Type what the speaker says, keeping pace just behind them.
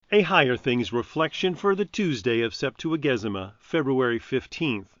A Higher Things reflection for the Tuesday of Septuagesima, February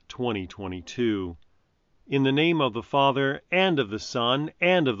 15th, 2022. In the name of the Father, and of the Son,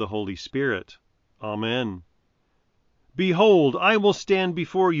 and of the Holy Spirit. Amen. Behold, I will stand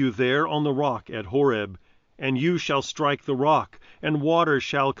before you there on the rock at Horeb, and you shall strike the rock, and water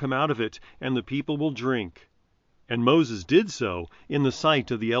shall come out of it, and the people will drink. And Moses did so in the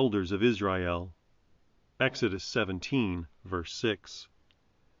sight of the elders of Israel. Exodus 17, verse 6.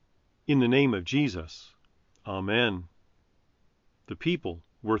 In the name of Jesus. Amen. The people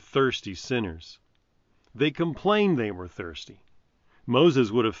were thirsty sinners. They complained they were thirsty.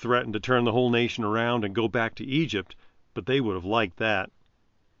 Moses would have threatened to turn the whole nation around and go back to Egypt, but they would have liked that.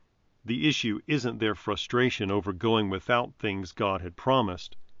 The issue isn't their frustration over going without things God had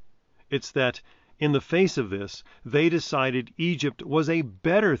promised. It's that, in the face of this, they decided Egypt was a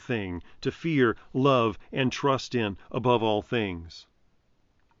better thing to fear, love, and trust in above all things.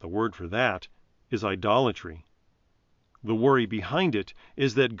 The word for that is idolatry. The worry behind it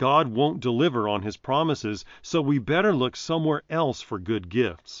is that God won't deliver on His promises, so we better look somewhere else for good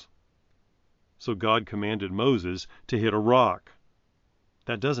gifts. So God commanded Moses to hit a rock.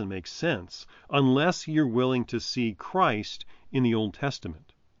 That doesn't make sense unless you're willing to see Christ in the Old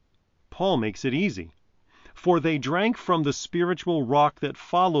Testament. Paul makes it easy. For they drank from the spiritual rock that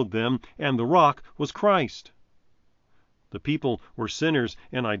followed them, and the rock was Christ. The people were sinners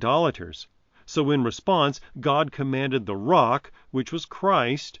and idolaters. So in response, God commanded the rock, which was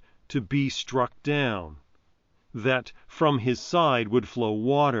Christ, to be struck down. That from His side would flow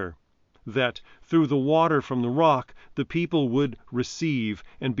water. That through the water from the rock, the people would receive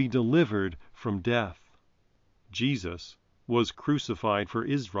and be delivered from death. Jesus was crucified for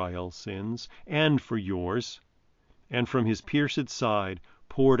Israel's sins and for yours, and from His pierced side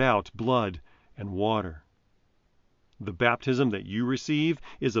poured out blood and water. The baptism that you receive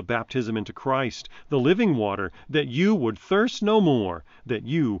is a baptism into Christ, the living water, that you would thirst no more, that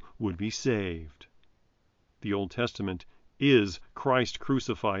you would be saved. The Old Testament is Christ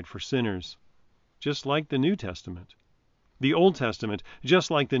crucified for sinners, just like the New Testament. The Old Testament,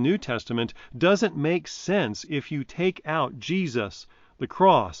 just like the New Testament, doesn't make sense if you take out Jesus, the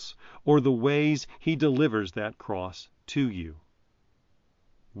cross, or the ways He delivers that cross to you.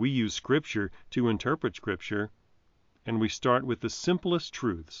 We use Scripture to interpret Scripture, and we start with the simplest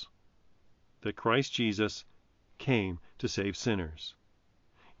truths, that Christ Jesus came to save sinners.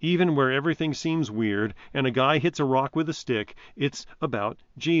 Even where everything seems weird and a guy hits a rock with a stick, it's about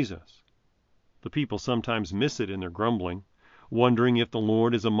Jesus. The people sometimes miss it in their grumbling, wondering if the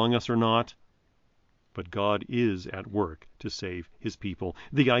Lord is among us or not. But God is at work to save His people.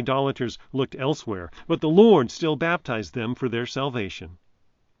 The idolaters looked elsewhere, but the Lord still baptized them for their salvation.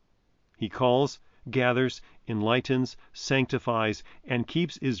 He calls, gathers, enlightens, sanctifies, and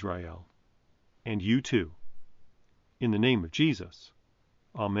keeps Israel. And you too. In the name of Jesus.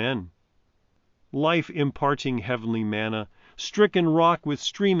 Amen. Life-imparting heavenly manna, stricken rock with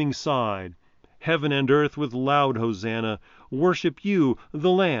streaming side, heaven and earth with loud hosanna, worship you,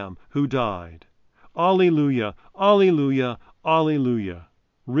 the Lamb who died. Alleluia, alleluia, alleluia.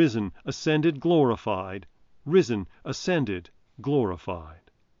 Risen, ascended, glorified. Risen, ascended, glorified.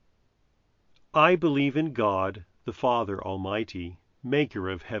 I believe in God, the Father Almighty, maker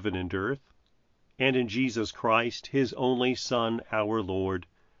of heaven and earth, and in Jesus Christ, His only Son, our Lord,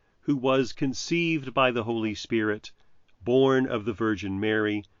 who was conceived by the Holy Spirit, born of the Virgin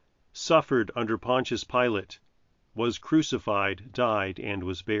Mary, suffered under Pontius Pilate, was crucified, died, and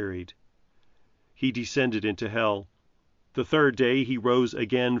was buried. He descended into hell. The third day He rose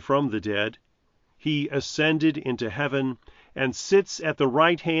again from the dead. He ascended into heaven, and sits at the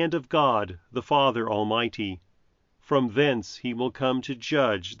right hand of God, the Father Almighty. From thence He will come to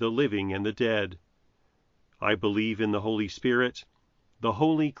judge the living and the dead. I believe in the Holy Spirit, the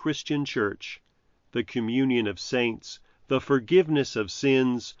holy Christian Church, the communion of saints, the forgiveness of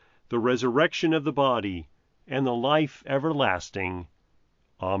sins, the resurrection of the body, and the life everlasting.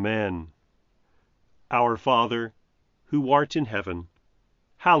 Amen. Our Father, who art in heaven,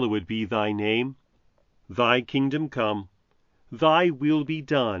 hallowed be Thy name. Thy kingdom come. Thy will be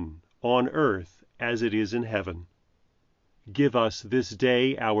done, on earth as it is in heaven. Give us this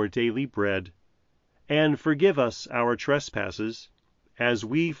day our daily bread, and forgive us our trespasses, as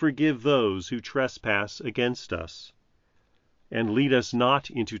we forgive those who trespass against us. And lead us not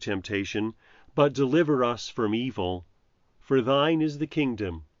into temptation, but deliver us from evil. For Thine is the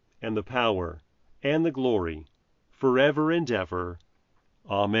kingdom, and the power, and the glory, forever and ever.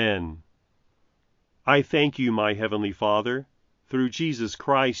 Amen. I thank you, my heavenly Father, through Jesus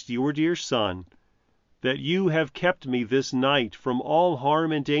Christ, your dear Son, that you have kept me this night from all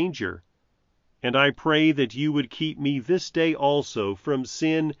harm and danger. And I pray that you would keep me this day also from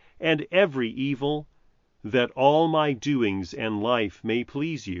sin and every evil, that all my doings and life may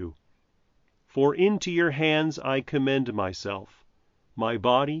please you. For into your hands I commend myself, my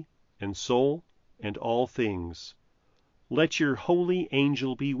body and soul and all things. Let your holy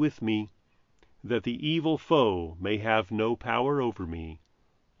angel be with me, that the evil foe may have no power over me.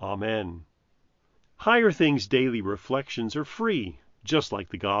 Amen. Higher Things Daily Reflections are free, just like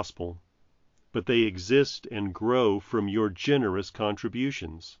the Gospel, but they exist and grow from your generous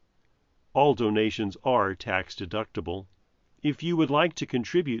contributions. All donations are tax-deductible. If you would like to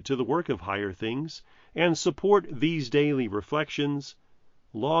contribute to the work of Higher Things and support these daily reflections,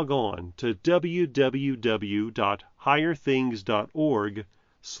 log on to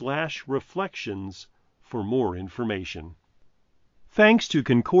www.higherthings.org/reflections for more information. Thanks to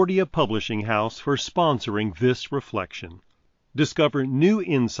Concordia Publishing House for sponsoring this reflection. Discover new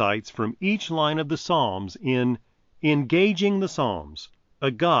insights from each line of the Psalms in Engaging the Psalms, a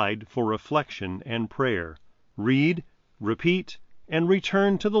guide for reflection and prayer. Read, repeat, and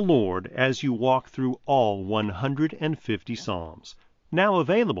return to the Lord as you walk through all 150 Psalms. Now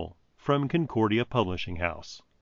available from Concordia Publishing House.